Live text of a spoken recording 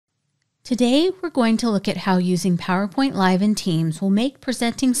Today, we're going to look at how using PowerPoint Live in Teams will make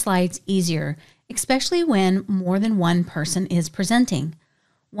presenting slides easier, especially when more than one person is presenting.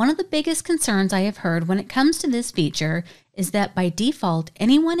 One of the biggest concerns I have heard when it comes to this feature is that by default,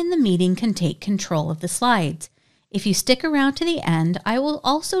 anyone in the meeting can take control of the slides. If you stick around to the end, I will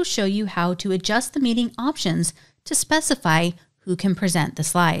also show you how to adjust the meeting options to specify who can present the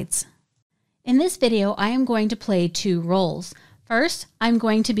slides. In this video, I am going to play two roles. First, I'm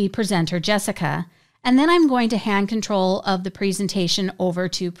going to be presenter Jessica, and then I'm going to hand control of the presentation over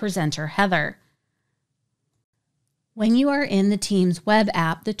to presenter Heather. When you are in the Teams web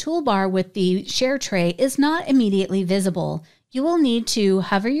app, the toolbar with the share tray is not immediately visible. You will need to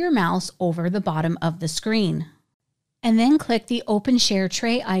hover your mouse over the bottom of the screen, and then click the Open Share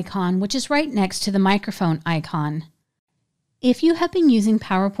Tray icon, which is right next to the microphone icon. If you have been using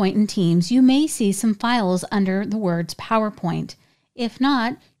PowerPoint in Teams, you may see some files under the words PowerPoint. If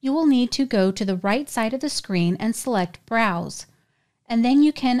not, you will need to go to the right side of the screen and select Browse. And then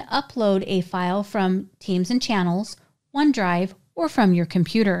you can upload a file from Teams and Channels, OneDrive, or from your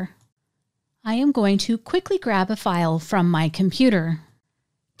computer. I am going to quickly grab a file from my computer.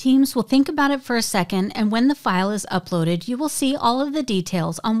 Teams will think about it for a second, and when the file is uploaded, you will see all of the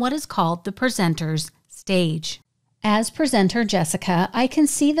details on what is called the presenter's stage. As presenter Jessica, I can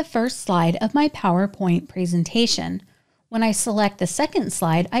see the first slide of my PowerPoint presentation. When I select the second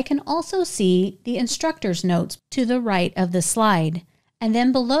slide, I can also see the instructor's notes to the right of the slide. And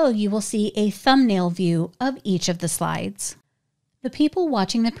then below, you will see a thumbnail view of each of the slides. The people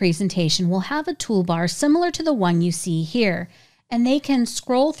watching the presentation will have a toolbar similar to the one you see here, and they can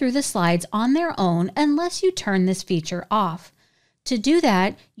scroll through the slides on their own unless you turn this feature off. To do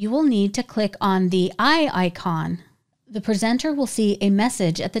that, you will need to click on the eye icon. The presenter will see a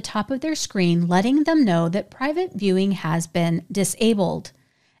message at the top of their screen letting them know that private viewing has been disabled.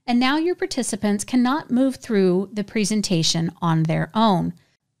 And now your participants cannot move through the presentation on their own.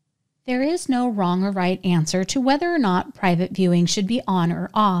 There is no wrong or right answer to whether or not private viewing should be on or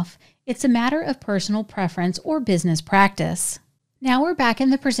off. It's a matter of personal preference or business practice. Now we're back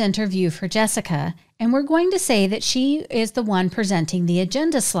in the presenter view for Jessica, and we're going to say that she is the one presenting the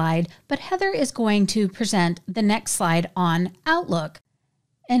agenda slide, but Heather is going to present the next slide on Outlook.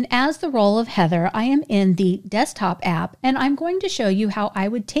 And as the role of Heather, I am in the desktop app, and I'm going to show you how I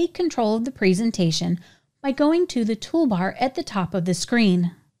would take control of the presentation by going to the toolbar at the top of the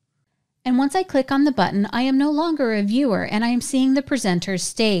screen. And once I click on the button, I am no longer a viewer, and I am seeing the presenter's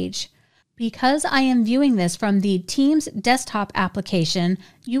stage. Because I am viewing this from the Teams desktop application,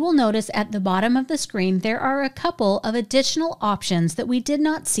 you will notice at the bottom of the screen there are a couple of additional options that we did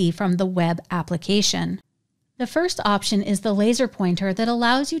not see from the web application. The first option is the laser pointer that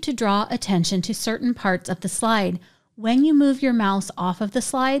allows you to draw attention to certain parts of the slide. When you move your mouse off of the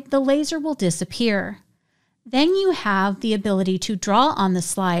slide, the laser will disappear. Then you have the ability to draw on the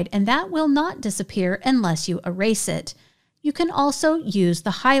slide, and that will not disappear unless you erase it. You can also use the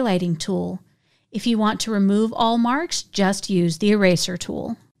highlighting tool. If you want to remove all marks, just use the eraser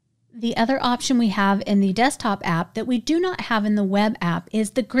tool. The other option we have in the desktop app that we do not have in the web app is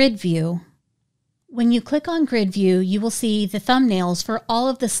the grid view. When you click on grid view, you will see the thumbnails for all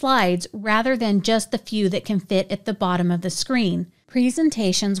of the slides rather than just the few that can fit at the bottom of the screen.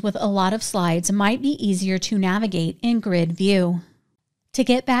 Presentations with a lot of slides might be easier to navigate in grid view. To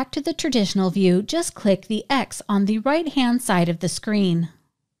get back to the traditional view, just click the X on the right-hand side of the screen.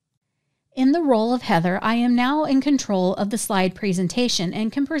 In the role of Heather, I am now in control of the slide presentation and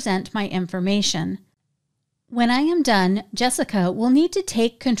can present my information. When I am done, Jessica will need to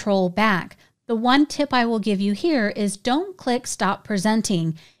take control back. The one tip I will give you here is don't click Stop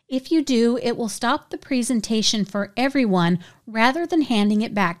Presenting. If you do, it will stop the presentation for everyone rather than handing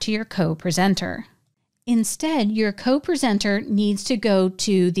it back to your co-presenter. Instead, your co-presenter needs to go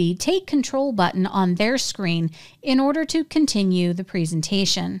to the Take Control button on their screen in order to continue the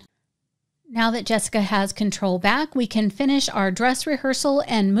presentation. Now that Jessica has control back, we can finish our dress rehearsal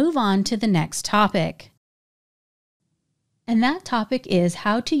and move on to the next topic. And that topic is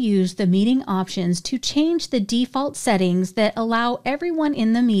how to use the meeting options to change the default settings that allow everyone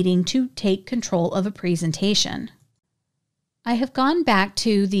in the meeting to take control of a presentation. I have gone back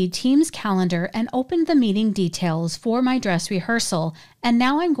to the Teams calendar and opened the meeting details for my dress rehearsal, and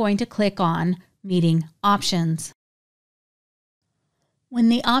now I'm going to click on Meeting Options. When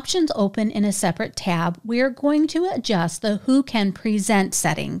the options open in a separate tab, we are going to adjust the Who Can Present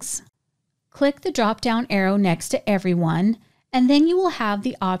settings. Click the drop-down arrow next to Everyone, and then you will have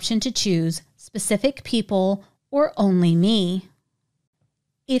the option to choose Specific People or Only Me.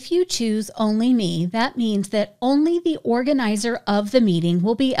 If you choose Only Me, that means that only the organizer of the meeting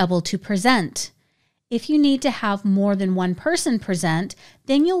will be able to present. If you need to have more than one person present,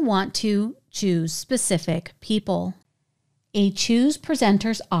 then you'll want to choose Specific People. A Choose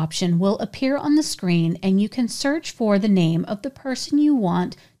Presenters option will appear on the screen, and you can search for the name of the person you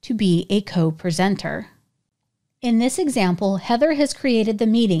want to be a co-presenter. In this example, Heather has created the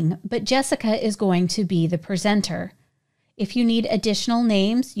meeting, but Jessica is going to be the presenter. If you need additional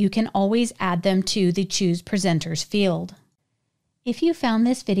names, you can always add them to the Choose Presenters field. If you found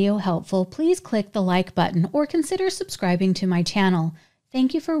this video helpful, please click the like button or consider subscribing to my channel.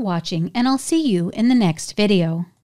 Thank you for watching, and I'll see you in the next video.